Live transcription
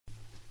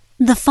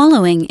The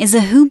following is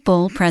a Hoop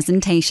Ball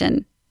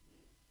presentation.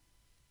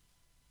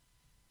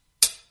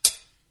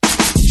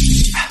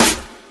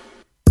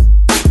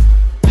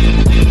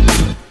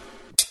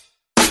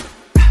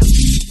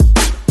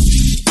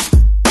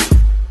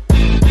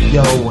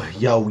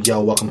 Yo,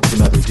 welcome to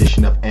another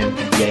edition of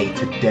NBA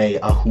Today,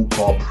 a Hoop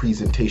Ball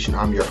presentation.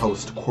 I'm your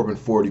host, Corbin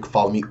Ford. You can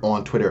follow me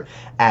on Twitter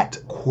at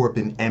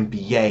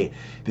CorbinNBA.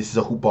 This is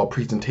a Hoop Ball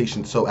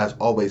presentation, so as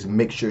always,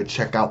 make sure to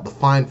check out the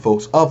fine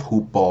folks of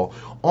Hoop Ball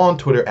on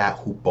Twitter at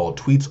Hoop Ball,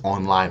 tweets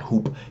online,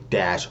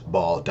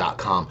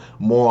 hoop-ball.com.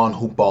 More on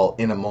Hoop Ball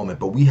in a moment,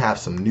 but we have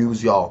some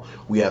news, y'all.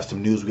 We have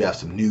some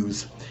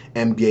news.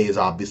 NBA is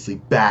obviously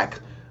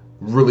back.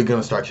 Really going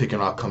to start kicking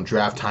off come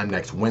draft time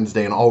next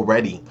Wednesday, and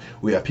already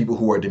we have people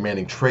who are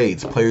demanding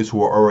trades, players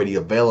who are already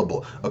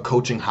available, a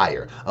coaching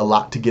hire, a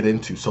lot to get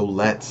into, so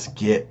let's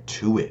get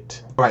to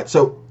it. All right,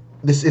 so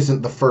this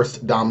isn't the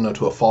first domino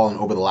to have fallen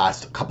over the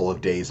last couple of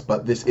days,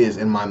 but this is,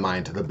 in my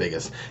mind, the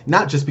biggest.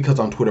 Not just because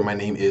on Twitter my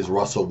name is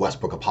Russell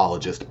Westbrook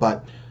Apologist,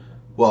 but,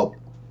 well,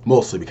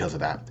 mostly because of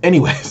that.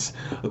 Anyways,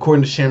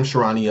 according to Shams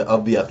Charania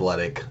of The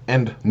Athletic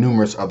and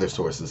numerous other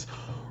sources,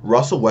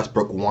 Russell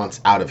Westbrook wants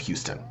out of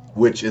Houston,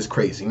 which is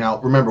crazy.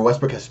 Now, remember,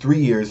 Westbrook has 3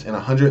 years and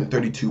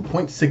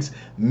 $132.6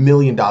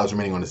 million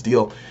remaining on his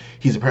deal.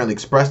 He's apparently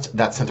expressed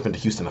that sentiment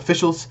to Houston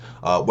officials.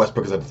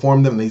 Westbrook has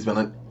informed them that he's been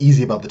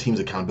uneasy about the team's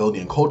accountability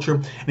and culture,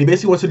 and he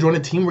basically wants to join a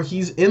team where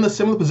he's in a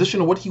similar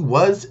position to what he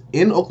was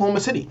in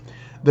Oklahoma City.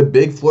 The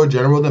big floor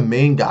general, the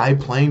main guy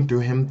playing through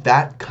him,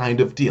 that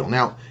kind of deal.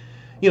 Now,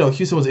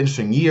 Houston was an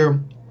interesting year.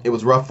 It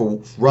was rough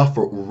for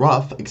Westbrook,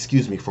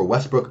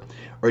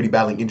 already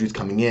battling injuries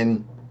coming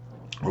in.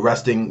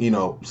 Resting,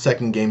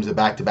 second games of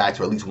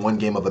back-to-backs, or at least one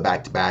game of a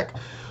back-to-back.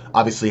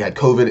 Obviously had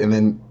COVID and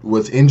then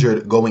was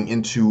injured going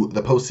into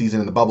the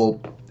postseason in the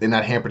bubble, and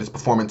that hampered his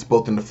performance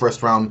both in the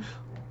first round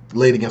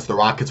late against the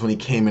Rockets when he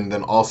came in, and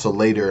then also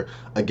later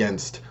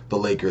against the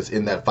Lakers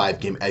in that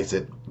 5-game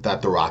exit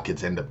that the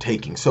Rockets end up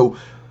taking. So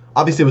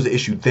obviously, there was an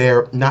issue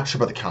there. Not sure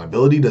about the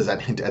accountability. Does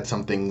that hint at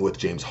something with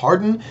James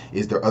Harden?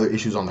 Is there other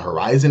issues on the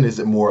horizon? Is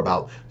it more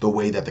about the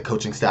way that the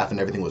coaching staff and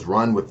everything was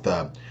run with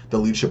the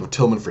leadership of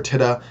Tillman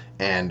Fertitta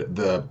and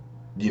the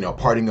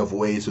parting of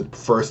ways with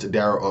first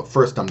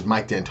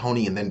Mike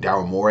D'Antoni and then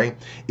Daryl Morey?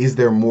 Is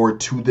there more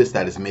to this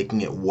that is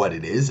making it what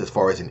it is as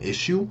far as an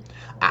issue?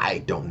 I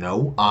don't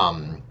know.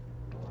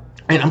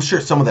 And I'm sure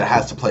some of that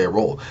has to play a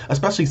role,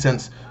 especially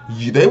since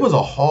there was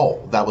a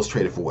haul that was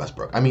traded for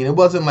Westbrook. I mean, it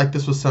wasn't like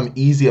this was some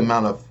easy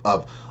amount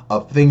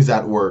of things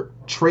that were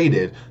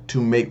traded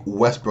to make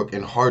Westbrook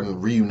and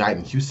Harden reunite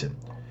in Houston.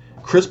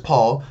 Chris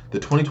Paul, the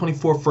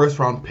 2024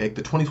 first-round pick,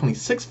 the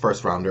 2026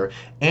 first-rounder,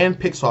 and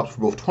pick swaps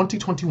for both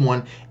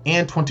 2021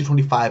 and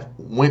 2025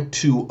 went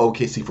to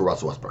OKC for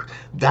Russell Westbrook.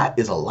 That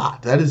is a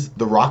lot. That is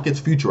the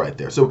Rockets' future right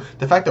there. So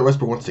the fact that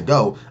Westbrook wants to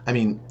go, I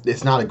mean,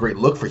 it's not a great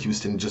look for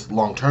Houston just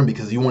long-term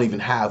because you won't even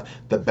have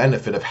the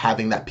benefit of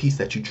having that piece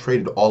that you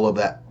traded all of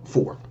that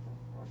for.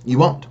 You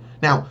won't.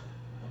 Now,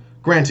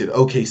 granted,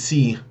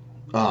 OKC,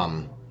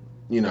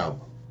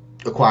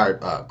 acquired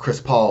Chris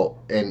Paul,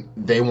 and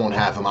they won't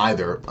have him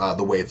either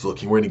the way it's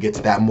looking. We're going to get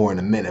to that more in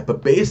a minute.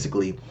 But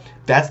basically,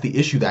 that's the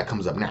issue that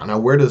comes up now. Now,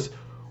 where does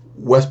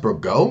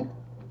Westbrook go?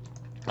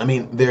 I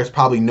mean, there's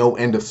probably no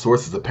end of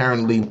sources.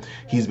 Apparently,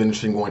 he's been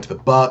interested in going to the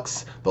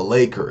Bucks, the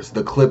Lakers,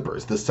 the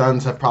Clippers. The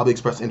Suns have probably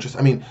expressed interest.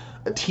 I mean,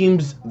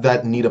 teams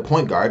that need a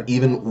point guard,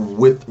 even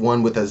with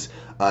one with as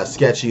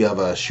sketchy of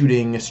a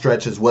shooting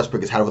stretch as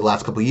Westbrook has had over the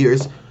last couple of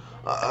years,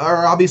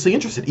 are obviously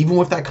interested, even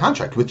with that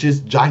contract, which is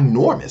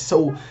ginormous.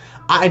 So,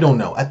 I don't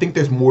know. I think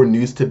there's more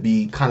news to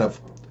be kind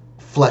of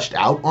fleshed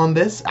out on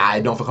this. I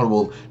don't feel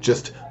comfortable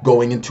just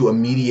going into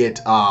immediate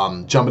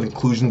jumping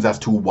conclusions as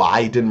to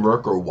why it didn't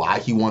work or why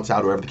he wants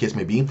out or whatever the case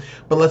may be.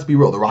 But let's be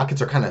real. The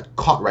Rockets are kind of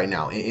caught right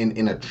now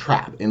in a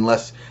trap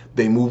unless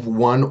they move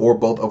one or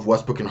both of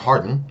Westbrook and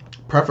Harden,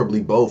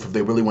 preferably both if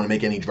they really want to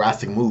make any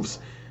drastic moves.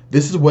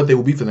 This is what they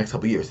will be for the next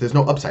couple of years. There's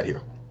no upside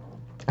here.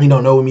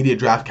 No immediate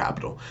draft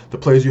capital. The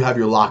players you have,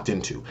 you're locked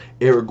into.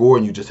 Eric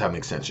Gordon, you just have an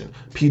extension.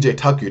 PJ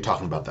Tucker, you're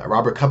talking about that.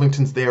 Robert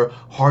Covington's there.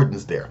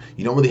 Harden's there.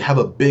 You don't really have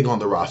a big on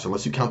the roster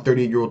unless you count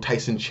 38-year-old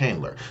Tyson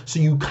Chandler. So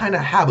you kind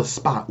of have a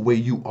spot where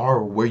you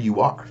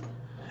are.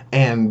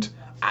 And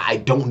I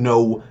don't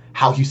know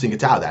how Houston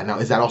gets out of that. Now,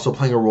 is that also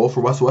playing a role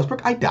for Russell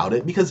Westbrook? I doubt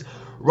it, because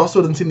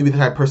Russell doesn't seem to be the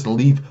type of person to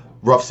leave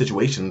rough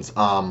situations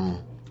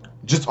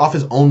just off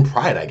his own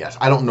pride, I guess.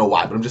 I don't know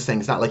why, but I'm just saying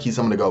it's not like he's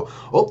someone to go,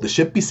 oh, the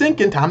ship be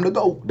sinking, time to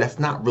go. That's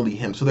not really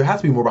him. So there has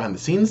to be more behind the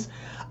scenes.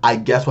 I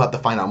guess we'll have to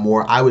find out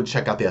more. I would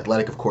check out The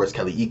Athletic, of course,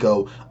 Kelly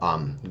Iko,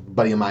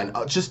 buddy of mine.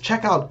 Just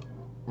check out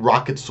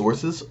Rocket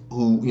sources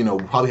who,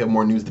 probably have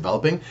more news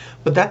developing.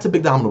 But that's a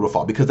big domino to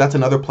fall because that's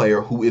another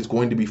player who is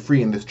going to be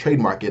free in this trade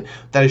market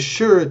that is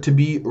sure to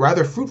be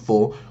rather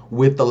fruitful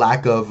with the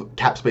lack of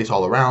cap space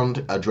all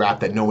around, a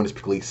draft that no one is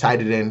particularly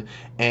excited in,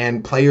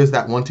 and players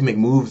that want to make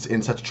moves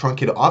in such a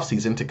truncated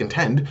offseason to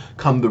contend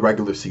come the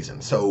regular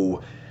season.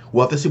 So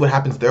we'll have to see what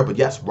happens there. But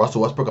yes,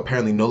 Russell Westbrook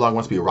apparently no longer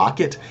wants to be a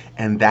Rocket,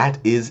 and that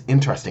is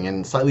interesting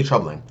and slightly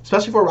troubling,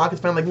 especially for a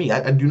Rockets fan like me.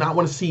 I do not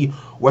want to see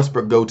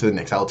Westbrook go to the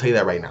Knicks. I'll tell you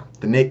that right now.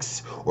 The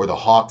Knicks or the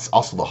Hawks.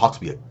 Also, the Hawks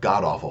would be a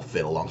god-awful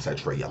fit alongside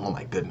Trae Young. Oh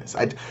my goodness.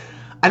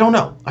 I don't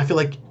know. I feel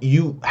like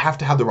you have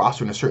to have the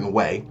roster in a certain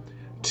way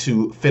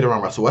to fit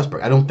around Russell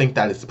Westbrook. I don't think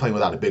that it's playing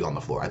without a big on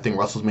the floor. I think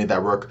Russell's made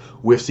that work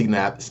with Steven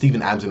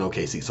Adams in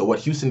OKC. So what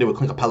Houston did with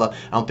Clint Capella,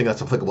 I don't think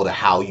that's applicable to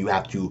how you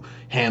have to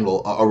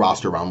handle a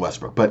roster around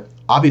Westbrook. But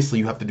obviously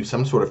you have to do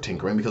some sort of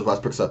tinkering because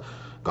Westbrook's a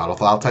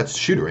god-awful outside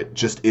shooter. It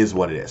just is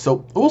what it is.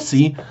 So we'll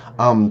see.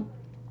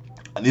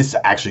 This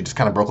actually just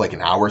kind of broke like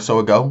an hour or so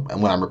ago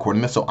and when I'm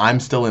recording this. So I'm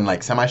still in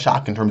like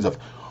semi-shock in terms of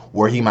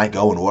where he might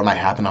go and what might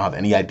happen. I don't have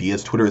any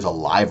ideas. Twitter is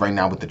alive right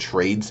now with the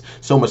trades,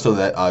 so much so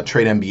that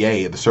Trade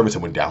NBA, the service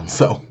went down.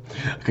 So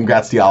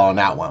congrats to y'all on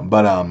that one.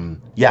 But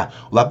yeah,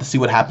 we'll have to see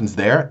what happens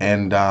there.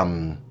 And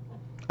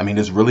I mean,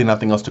 there's really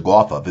nothing else to go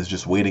off of. It's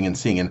just waiting and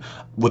seeing. And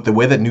with the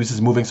way that news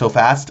is moving so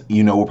fast,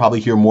 you know, we'll probably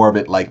hear more of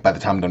it like by the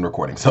time I'm done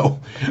recording. So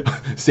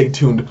stay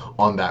tuned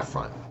on that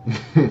front.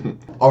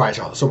 All right,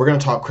 y'all. So we're going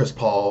to talk Chris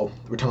Paul.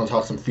 We're going to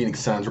talk some Phoenix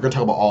Suns. We're going to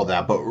talk about all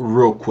that. But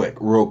real quick,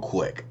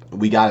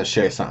 we got to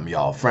share something,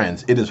 y'all.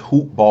 Friends, it is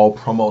Hoop Ball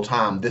promo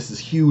time. This is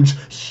huge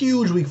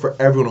week for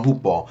everyone in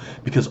Hoop Ball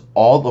because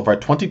all of our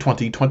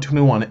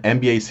 2020-2021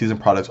 NBA season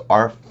products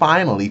are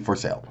finally for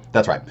sale.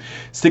 That's right.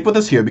 Stick with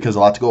us here because a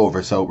lot to go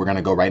over, so we're going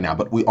to go right now.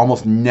 But we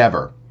almost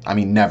never,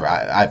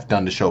 I've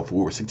done the show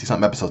for over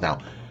 60-something episodes now,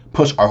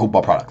 push our Hoop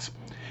Ball products.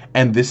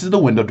 And this is the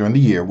window during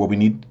the year where we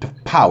need to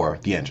power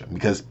the engine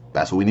because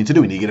that's what we need to do.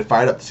 We need to get it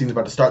fired up. The season's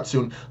about to start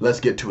soon. Let's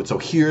get to it. So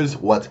here's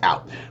what's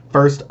out.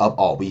 First of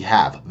all, we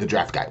have the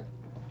draft guide.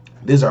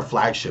 This is our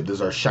flagship. This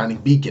is our shining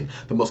beacon.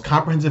 The most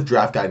comprehensive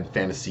draft guide in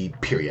fantasy,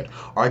 period.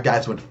 Our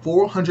guys went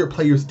 400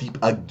 players deep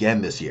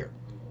again this year.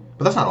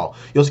 But that's not all.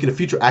 You also get a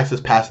future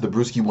access pass to the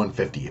Brewski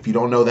 150. If you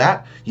don't know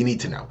that, you need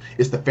to know.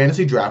 It's the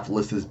fantasy draft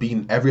list that's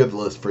beaten every other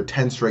list for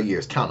 10 straight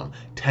years. Count them.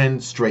 10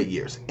 straight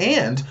years.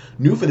 And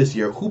new for this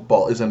year, Hoop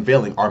Ball is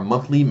unveiling our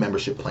monthly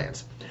membership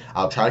plans.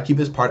 I'll try to keep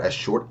this part as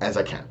short as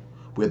I can.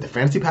 We have the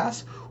Fantasy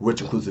Pass,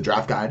 which includes the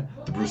Draft Guide,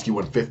 the Brewski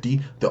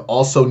 150, the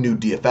also new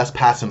DFS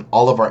Pass, and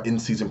all of our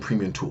in-season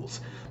premium tools.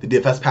 The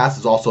DFS Pass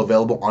is also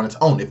available on its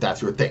own if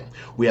that's your thing.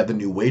 We have the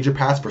new Wager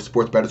Pass for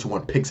sports bettors who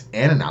want picks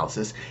and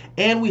analysis,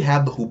 and we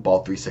have the Hoop Ball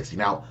 360.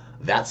 Now,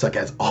 that sucker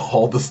has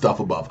all the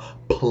stuff above,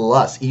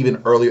 plus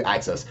even earlier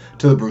access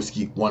to the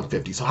Brewski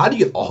 150. So how do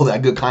you get all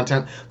that good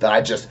content that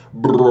I just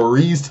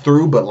breezed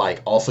through, but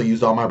like also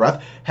used all my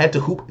breath? Head to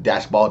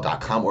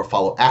hoop-ball.com or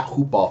follow at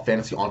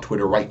hoopballfantasy on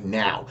Twitter right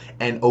now.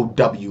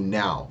 NOW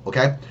now,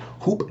 okay?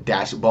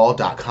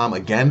 hoop-ball.com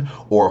again,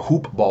 or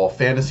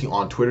hoopballfantasy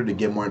on Twitter to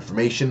get more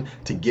information,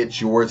 to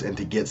get yours, and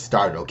to get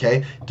started,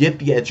 okay? Get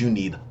the edge you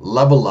need.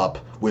 Level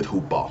up with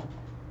Hoop Ball.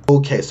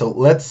 Okay, so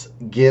let's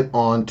get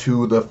on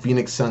to the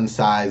Phoenix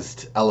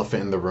Sun-sized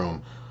elephant in the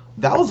room.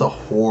 That was a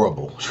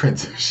horrible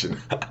transition.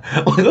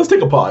 Let's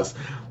take a pause.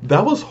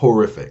 That was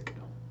horrific.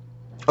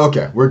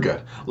 Okay, we're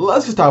good.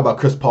 Let's just talk about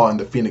Chris Paul and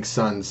the Phoenix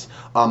Suns.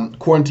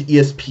 According to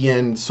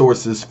ESPN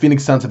sources,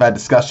 Phoenix Suns have had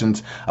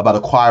discussions about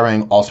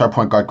acquiring all-star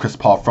point guard Chris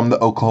Paul from the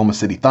Oklahoma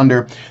City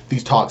Thunder.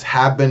 These talks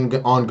have been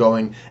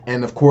ongoing,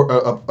 and of course,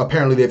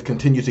 apparently they've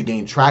continued to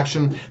gain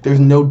traction. There's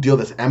no deal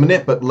that's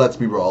imminent, but let's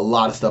be real, a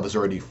lot of stuff has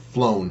already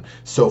flown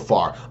so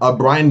far.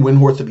 Brian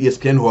Windhorst of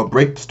ESPN, who will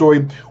break the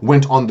story,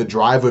 went on The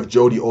Drive with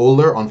Jody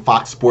Oler on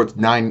Fox Sports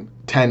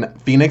 910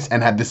 Phoenix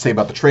and had this to say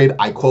about the trade.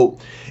 I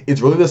quote, "It's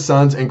really the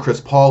Suns and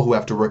Chris Paul who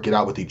have to work it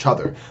out with each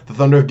other. The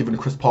Thunder have given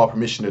Chris Paul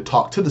permission to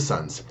talk to the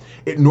Suns.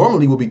 It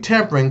normally would be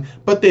tampering,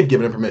 but they've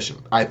given him permission.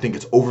 I think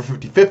it's over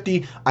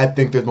 50-50. I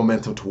think there's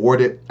momentum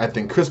toward it. I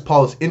think Chris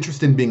Paul is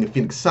interested in being a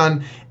Phoenix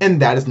Sun,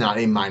 and that is not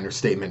a minor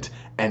statement."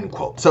 End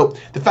quote. So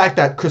the fact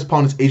that Chris Paul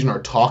and his agent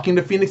are talking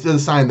to Phoenix is a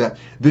sign that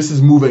this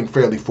is moving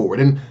fairly forward.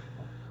 And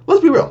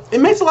let's be real,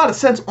 it makes a lot of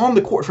sense on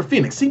the court for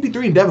Phoenix.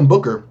 CP3 and Devin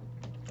Booker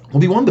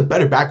will be one of the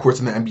better backcourts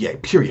in the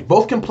NBA, period.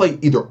 Both can play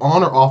either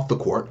on or off the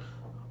court.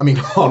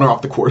 On or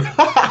off the court.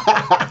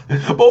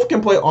 Both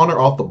can play on or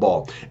off the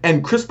ball.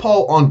 And Chris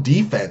Paul on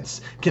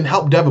defense can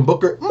help Devin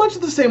Booker much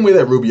the same way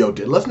that Rubio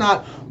did. Let's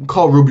not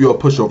call Rubio a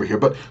pushover here,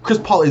 but Chris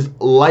Paul is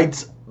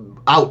lights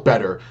out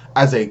better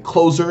as a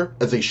closer,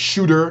 as a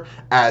shooter,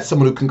 as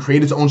someone who can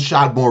create his own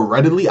shot more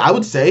readily. I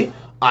would say,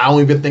 I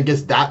don't even think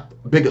it's that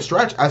big a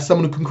stretch, as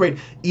someone who can create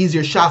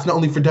easier shots, not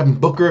only for Devin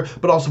Booker,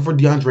 but also for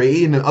DeAndre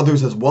Ayton and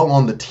others as well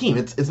on the team.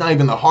 It's not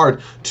even that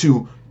hard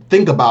to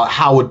think about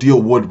how a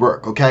deal would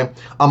work, okay?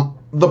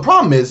 The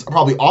problem is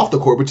probably off the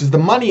court, which is the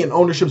money and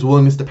ownership's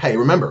willingness to pay.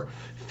 Remember,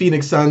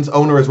 Phoenix Suns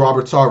owner is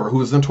Robert Sarver,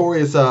 who is a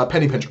notorious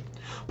penny pincher.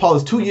 Paul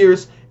has 2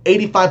 years,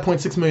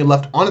 $85.6 million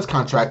left on his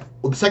contract.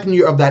 Well, the second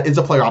year of that is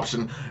a player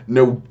option.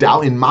 No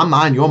doubt in my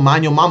mind, your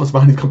mama's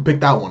mind, he's gonna pick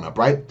that one up,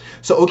 right?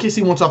 So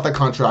OKC wants off that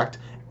contract,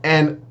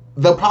 and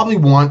they'll probably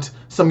want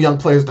some young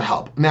players to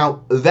help.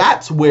 Now,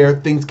 that's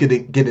where things get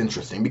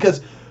interesting,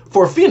 because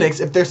for Phoenix,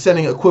 if they're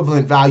sending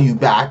equivalent value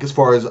back as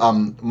far as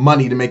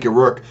money to make it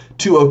work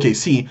to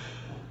OKC,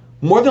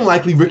 more than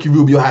likely Ricky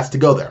Rubio has to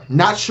go there.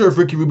 Not sure if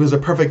Ricky Rubio is a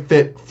perfect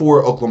fit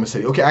for Oklahoma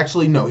City. Okay,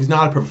 actually, no, he's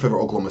not a perfect fit for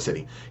Oklahoma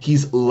City.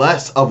 He's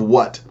less of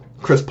what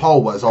Chris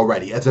Paul was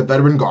already as a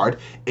veteran guard,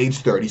 age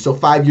 30, so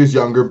 5 years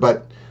younger,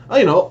 but,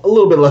 a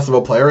little bit less of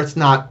a player. It's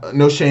not,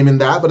 no shame in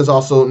that, but it's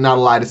also not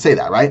a lie to say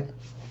that, right?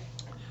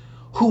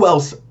 Who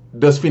else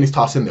does Phoenix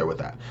toss in there with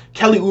that?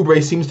 Kelly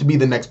Oubre seems to be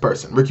the next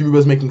person. Ricky Rubio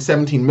is making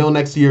 $17 million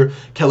next year.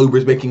 Kelly Oubre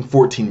is making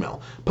 $14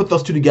 million. Put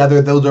those two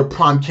together, those are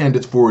prime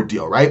candidates for a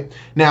deal, right?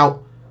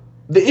 Now,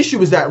 the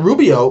issue is that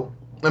Oubre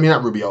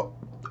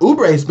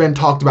has been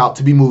talked about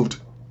to be moved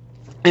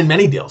in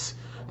many deals.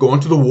 Going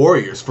to the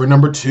Warriors for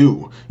number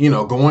 2,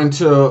 going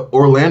to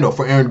Orlando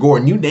for Aaron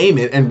Gordon, you name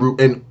it, and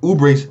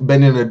Oubre's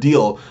been in a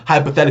deal,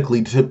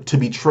 hypothetically, to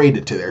be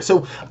traded to there.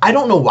 So I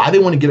don't know why they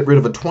want to get rid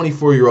of a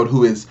 24-year-old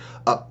who is,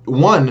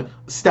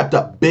 stepped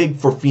up big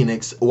for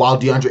Phoenix while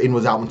DeAndre Ayton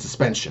was out on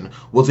suspension.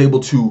 He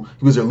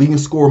was their leading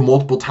scorer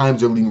multiple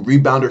times, their leading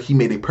rebounder. He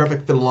made a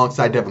perfect fit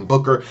alongside Devin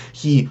Booker.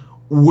 He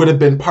would have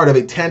been part of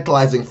a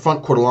tantalizing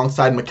front court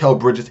alongside Mikal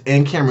Bridges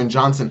and Cameron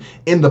Johnson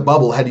in the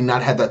bubble had he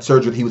not had that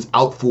surgery that he was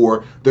out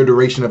for the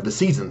duration of the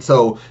season.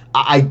 So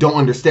I don't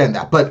understand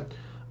that. But,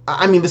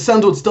 the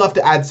Suns would still have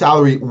to add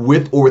salary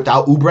with or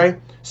without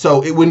Oubre.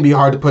 So it wouldn't be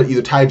hard to put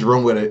either Ty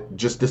Jerome with a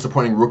just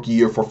disappointing rookie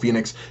year for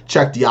Phoenix,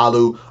 Cheick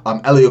Diallo,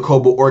 Elie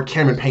Okobo, or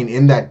Cameron Payne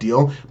in that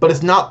deal. But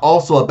it's not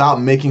also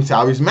about making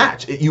salaries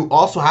match. You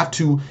also have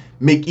to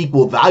make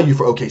equal value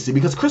for OKC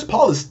because Chris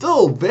Paul is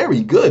still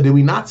very good. Did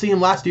we not see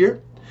him last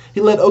year?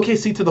 He led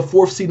OKC to the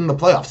 4th seed in the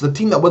playoffs, the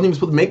team that wasn't even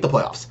supposed to make the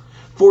playoffs.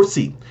 4th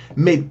seed,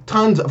 made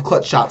tons of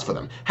clutch shots for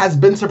them, has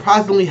been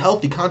surprisingly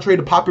healthy, contrary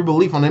to popular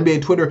belief on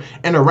NBA Twitter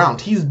and around.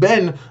 He's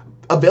been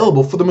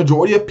available for the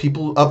majority of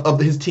people of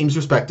his team's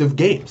respective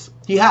games.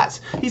 He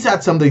has. He's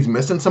had some that he's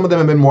missed, and some of them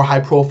have been more high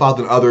profile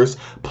than others,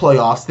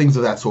 playoffs, things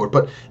of that sort,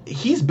 but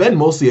he's been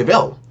mostly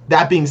available.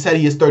 That being said,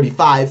 he is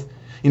 35.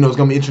 It's going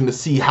to be interesting to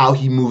see how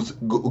he moves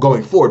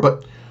going forward.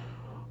 But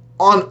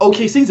on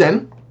OKC's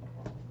end,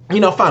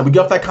 fine, we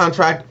get off that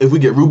contract. If we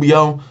get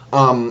Rubio,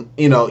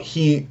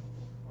 he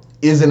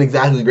isn't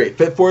exactly a great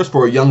fit for us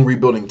for a young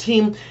rebuilding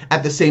team.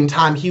 At the same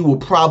time, he will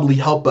probably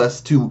help us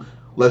to,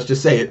 let's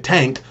just say it,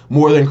 tank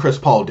more than Chris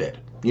Paul did.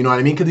 You know what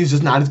I mean? Because he's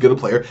just not as good a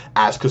player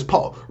as Chris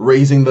Paul.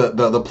 Raising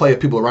the play of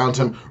people around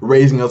him,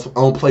 raising his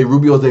own play.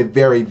 Rubio is a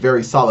very,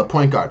 very solid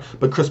point guard,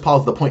 but Chris Paul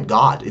is the point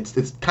god.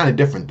 It's kind of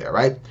different there,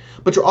 right?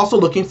 But you're also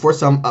looking for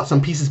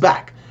some pieces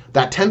back.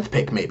 That 10th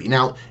pick, maybe.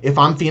 Now, if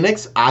I'm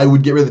Phoenix, I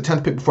would get rid of the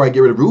 10th pick before I get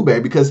rid of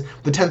Oubre because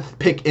the 10th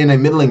pick in a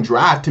middling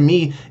draft, to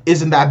me,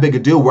 isn't that big a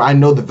deal where I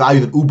know the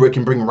value that Oubre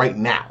can bring right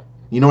now.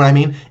 You know what I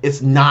mean?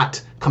 It's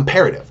not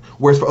comparative.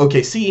 Whereas for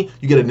OKC,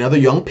 you get another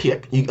young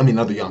pick.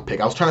 Another young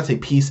pick. I was trying to say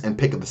piece and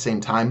pick at the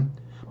same time,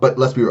 but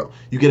let's be real.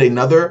 You get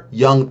another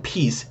young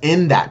piece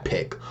in that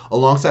pick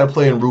alongside a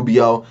player in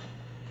Rubio.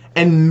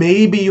 And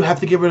maybe you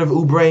have to get rid of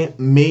Oubre.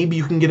 Maybe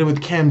you can get it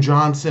with Cam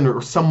Johnson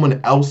or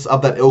someone else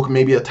of that ilk.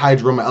 Maybe a Ty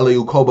Jerome or Elie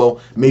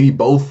Okobo. Maybe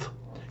both.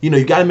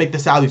 You got to make the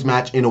salaries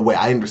match in a way.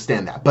 I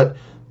understand that. But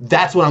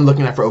that's what I'm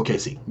looking at for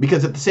OKC.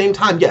 Because at the same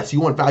time, yes, you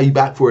want value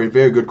back for a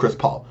very good Chris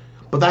Paul.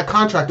 But that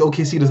contract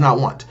OKC does not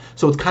want.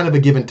 So it's kind of a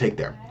give and take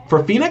there.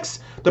 For Phoenix,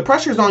 the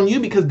pressure's on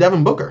you because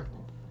Devin Booker.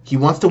 He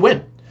wants to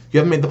win. You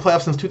haven't made the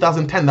playoffs since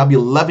 2010. That'll be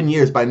 11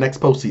 years by next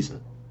postseason.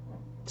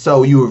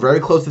 So you were very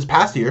close this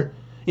past year.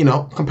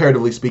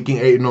 Comparatively speaking,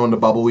 8-0 in the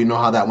bubble, we know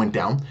how that went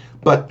down.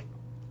 But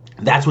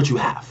that's what you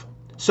have.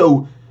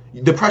 So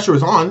the pressure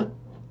is on.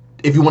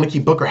 If you want to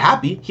keep Booker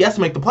happy, he has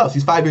to make the playoffs.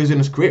 He's 5 years in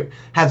his career.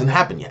 Hasn't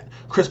happened yet.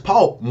 Chris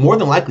Paul more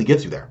than likely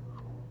gets you there.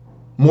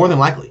 More than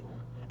likely.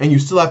 And you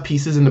still have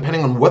pieces, and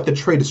depending on what the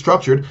trade is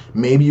structured,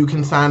 maybe you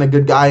can sign a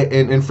good guy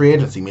in free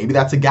agency. Maybe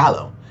that's a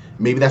Gallo.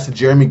 Maybe that's a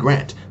Jeremy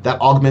Grant. That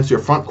augments your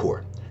front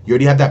court. You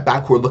already have that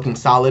backcourt looking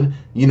solid.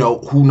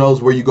 Who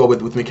knows where you go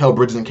with Mikal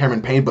Bridges and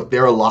Cameron Payne, but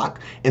they're a lock.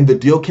 And the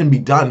deal can be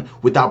done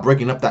without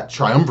breaking up that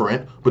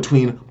triumvirate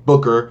between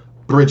Booker,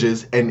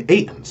 Bridges, and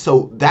Ayton.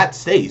 So that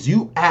stays.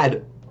 You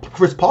add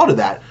Chris Paul to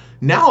that.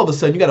 Now all of a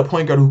sudden you got a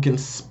point guard who can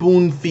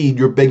spoon feed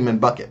your big men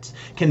buckets,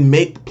 can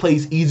make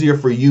plays easier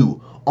for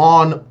you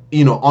on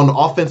the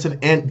offensive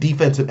and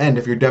defensive end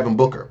if you're Devin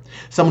Booker.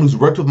 Someone who's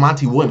worked with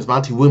Monty Williams.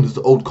 Monty Williams is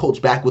the old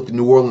coach back with the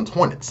New Orleans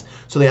Hornets.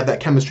 So they have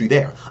that chemistry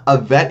there. A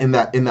vet in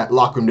that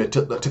locker room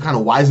to kind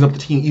of wisen up the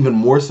team even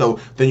more so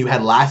than you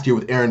had last year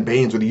with Aaron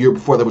Baines or the year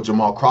before that with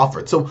Jamal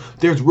Crawford. So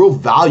there's real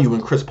value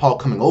in Chris Paul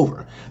coming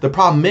over. The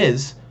problem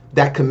is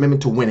that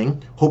commitment to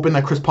winning, hoping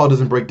that Chris Paul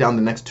doesn't break down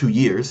the next 2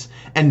 years,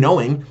 and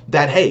knowing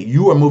that, hey,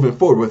 you are moving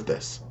forward with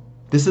this.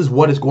 This is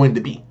what it's going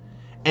to be.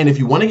 And if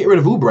you want to get rid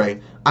of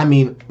Oubre,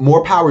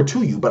 more power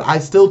to you, but I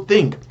still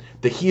think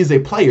that he is a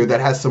player that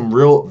has some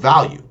real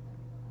value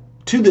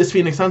to this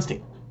Phoenix Suns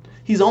team.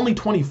 He's only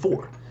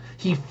 24.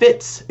 He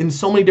fits in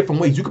so many different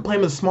ways. You could play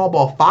him as a small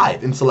ball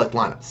 5 in select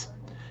lineups.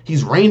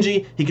 He's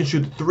rangy. He can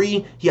shoot the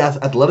 3. He has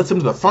athleticism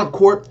to the front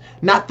court.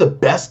 Not the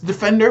best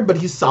defender, but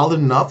he's solid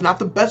enough. Not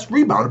the best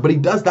rebounder, but he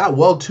does that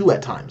well too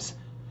at times.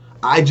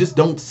 I just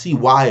don't see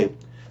why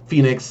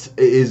Phoenix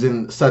is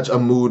in such a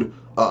mood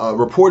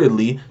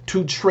reportedly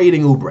to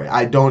trading Oubre.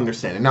 I don't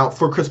understand it. Now,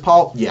 for Chris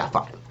Paul, yeah,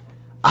 fine.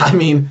 I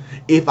mean,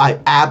 if I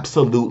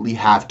absolutely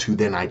have to,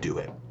 then I do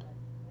it.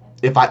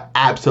 If I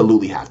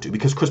absolutely have to,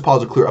 because Chris Paul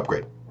is a clear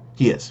upgrade.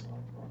 He is.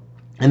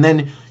 And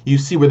then you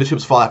see where the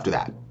chips fall after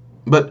that.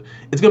 But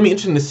it's going to be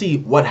interesting to see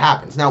what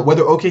happens. Now,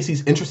 whether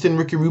OKC's interested in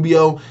Ricky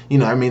Rubio,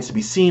 remains to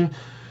be seen.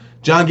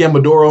 John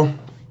Gambadoro,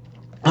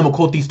 I'm going to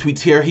quote these tweets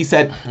here. He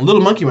said,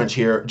 "Little monkey wrench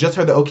here. Just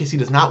heard that OKC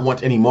does not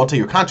want any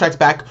multi-year contracts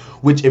back,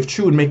 which, if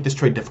true, would make this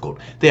trade difficult.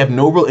 They have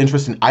no real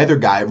interest in either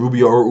guy,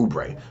 Rubio or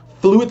Oubre.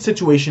 Fluid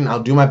situation. I'll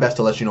do my best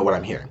to let you know what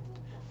I'm hearing."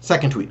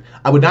 Second tweet,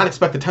 "I would not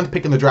expect the 10th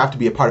pick in the draft to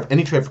be a part of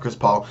any trade for Chris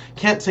Paul.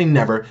 Can't say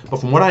never,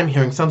 but from what I'm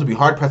hearing, Suns would be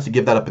hard-pressed to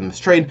give that up in this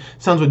trade.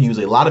 Suns would use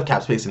a lot of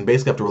cap space and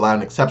basically have to rely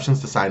on exceptions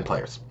to sign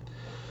players."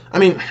 I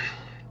mean,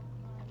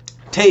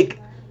 take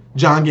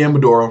John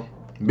Gambadoro,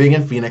 big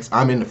in Phoenix.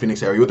 I'm in the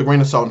Phoenix area, with a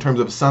grain of salt in terms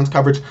of his Suns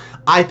coverage.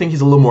 I think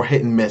he's a little more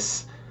hit and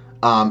miss,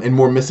 and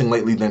more missing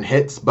lately than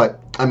hits,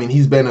 but I mean,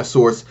 he's been a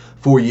source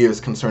for years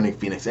concerning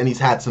Phoenix, and he's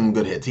had some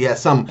good hits. He has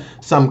some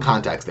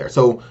contacts there,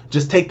 so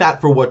just take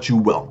that for what you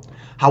will.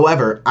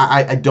 However,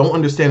 I don't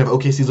understand if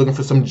OKC is looking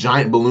for some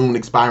giant balloon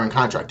expiring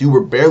contract. You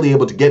were barely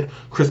able to get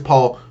Chris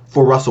Paul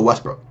for Russell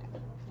Westbrook.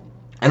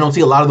 I don't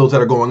see a lot of those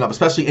that are going up,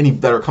 especially any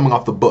that are coming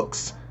off the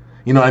books.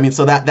 You know what I mean?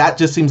 So that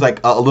just seems like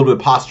a little bit of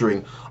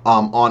posturing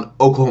on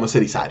Oklahoma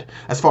City side.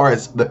 As far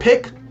as the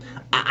pick,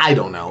 I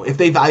don't know. If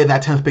they value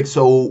that 10th pick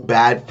so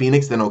bad,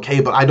 Phoenix, then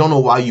okay. But I don't know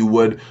why you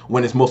would,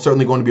 when it's most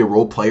certainly going to be a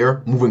role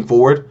player moving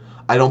forward.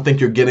 I don't think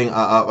you're getting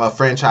a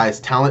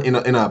franchise talent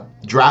in a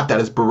draft that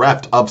is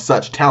bereft of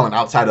such talent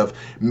outside of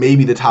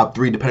maybe the top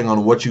three, depending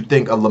on what you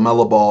think of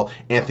LaMelo Ball,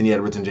 Anthony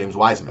Edwards, and James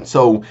Wiseman.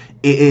 So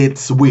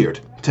it's weird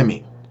to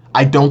me.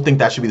 I don't think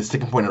that should be the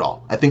sticking point at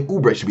all. I think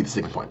Oubre should be the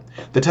sticking point.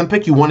 The 10th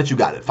pick, you want it, you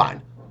got it.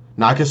 Fine.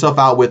 Knock yourself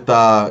out with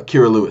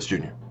Kira Lewis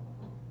Jr.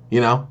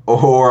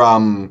 Or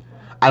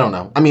I don't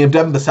know. I mean, if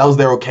Devin Vassell's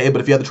there, okay. But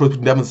if you have the choice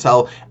between Devin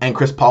Vassell and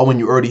Chris Paul when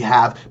you already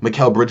have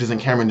Mikal Bridges and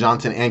Cameron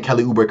Johnson and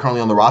Kelly Oubre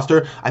currently on the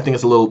roster, I think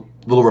it's a little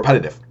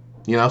repetitive.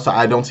 So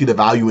I don't see the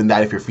value in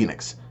that if you're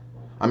Phoenix.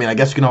 I mean, I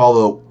guess you can have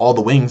all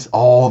the wings.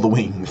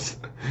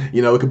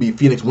 It could be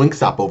Phoenix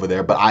Wingstop over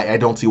there, but I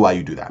don't see why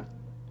you do that.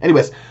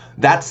 Anyways,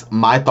 that's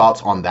my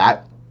thoughts on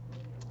that.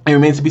 It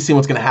remains to be seen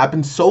what's going to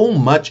happen. So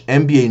much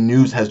NBA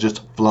news has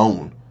just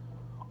flown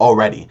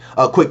already.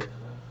 Quick,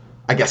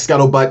 I guess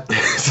scuttlebutt,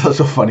 such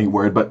a funny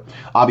word, but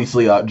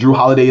obviously Drew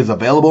Holiday is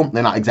available.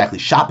 They're not exactly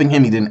shopping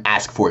him. He didn't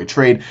ask for a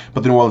trade,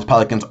 but the New Orleans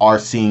Pelicans are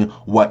seeing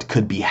what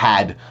could be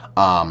had.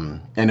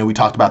 And we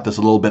talked about this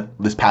a little bit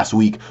this past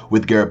week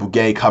with Garrett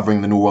Bouguet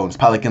covering the New Orleans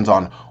Pelicans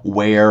on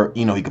where,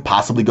 he could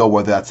possibly go,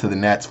 whether that's to the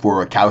Nets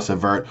for a Karis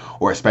LeVert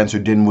or a Spencer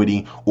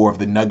Dinwiddie, or if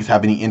the Nuggets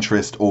have any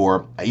interest,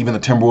 or even the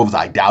Timberwolves.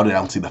 I doubt it. I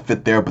don't see the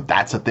fit there, but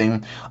that's a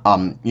thing.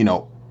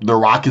 The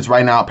Rockets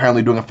right now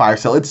apparently doing a fire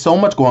sale. It's so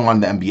much going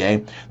on in the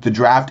NBA. The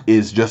draft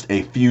is just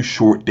a few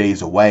short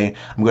days away.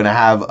 I'm going to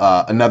have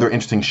another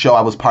interesting show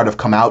I was part of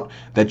come out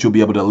that you'll be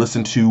able to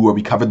listen to, where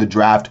we covered the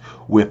draft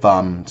with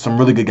some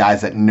really good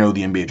guys that know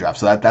the NBA draft.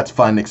 So that's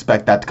fun.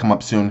 Expect that to come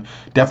up soon.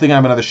 Definitely going to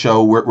have another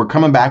show. We're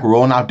coming back. We're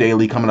rolling out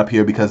daily coming up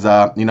here because,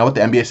 the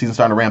NBA season's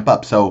starting to ramp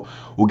up. So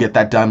we'll get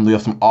that done. We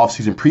have some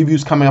off-season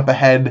previews coming up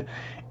ahead.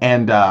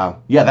 And,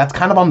 that's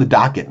kind of on the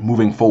docket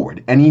moving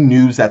forward. Any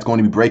news that's going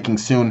to be breaking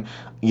soon,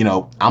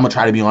 I'm going to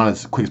try to be on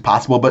as quick as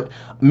possible, but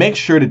make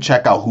sure to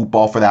check out Hoop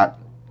Ball for that.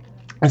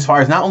 As far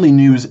as not only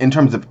news in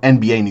terms of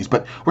NBA news,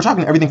 but we're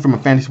talking everything from a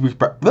fantasy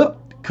perspective.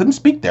 Couldn't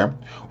speak there.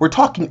 We're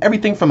talking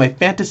everything from a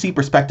fantasy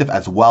perspective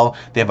as well.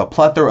 They have a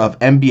plethora of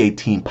NBA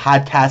team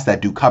podcasts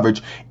that do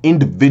coverage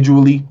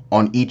individually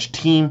on each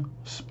team.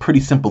 It's pretty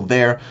simple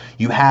there.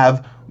 You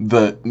have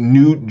the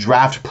new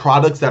draft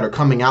products that are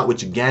coming out,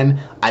 which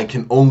again, I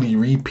can only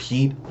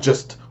repeat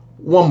just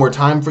one more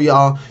time for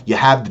y'all. You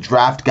have the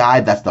draft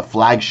guide. That's the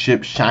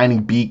flagship,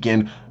 shining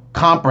beacon,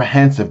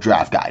 comprehensive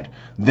draft guide.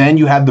 Then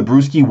you have the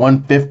Brewski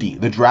 150,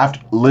 the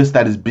draft list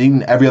that has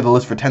beaten every other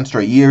list for 10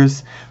 straight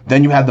years.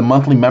 Then you have the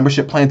monthly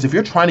membership plans. If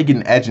you're trying to get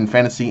an edge in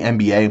fantasy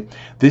NBA,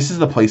 this is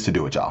the place to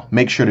do it, y'all.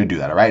 Make sure to do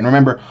that, all right? And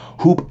remember,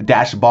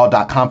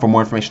 hoop-ball.com for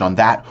more information on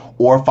that,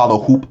 or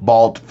follow Hoop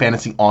Ball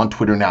Fantasy on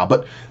Twitter now.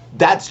 But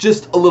that's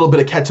just a little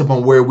bit of catch up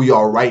on where we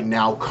are right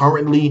now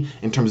currently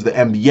in terms of the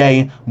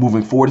NBA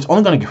moving forward. It's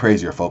only going to get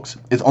crazier, folks.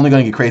 It's only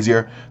going to get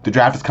crazier. The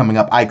draft is coming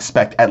up. I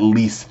expect at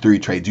least 3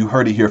 trades. You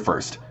heard it here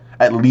first.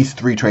 At least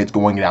 3 trades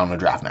going down on the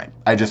draft night.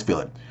 I just feel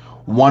it.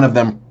 One of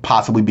them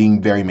possibly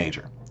being very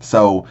major.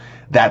 So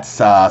that's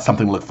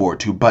something to look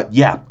forward to. But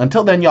yeah,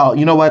 until then, y'all,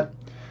 you know what?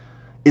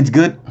 It's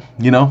good.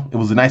 It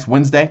was a nice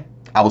Wednesday.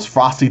 I was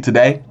frosty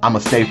today. I'm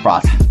going to stay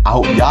frosty. I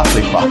hope y'all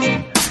stay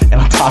frosty. And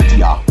I'll talk to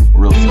y'all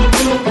real soon.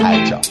 All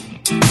right, y'all.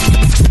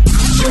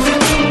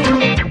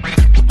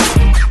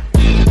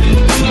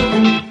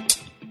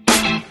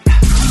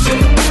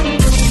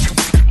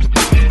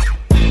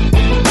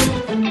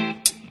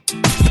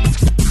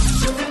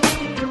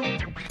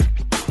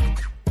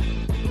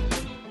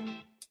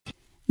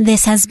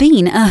 This has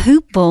been a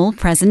Hoop Ball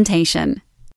presentation.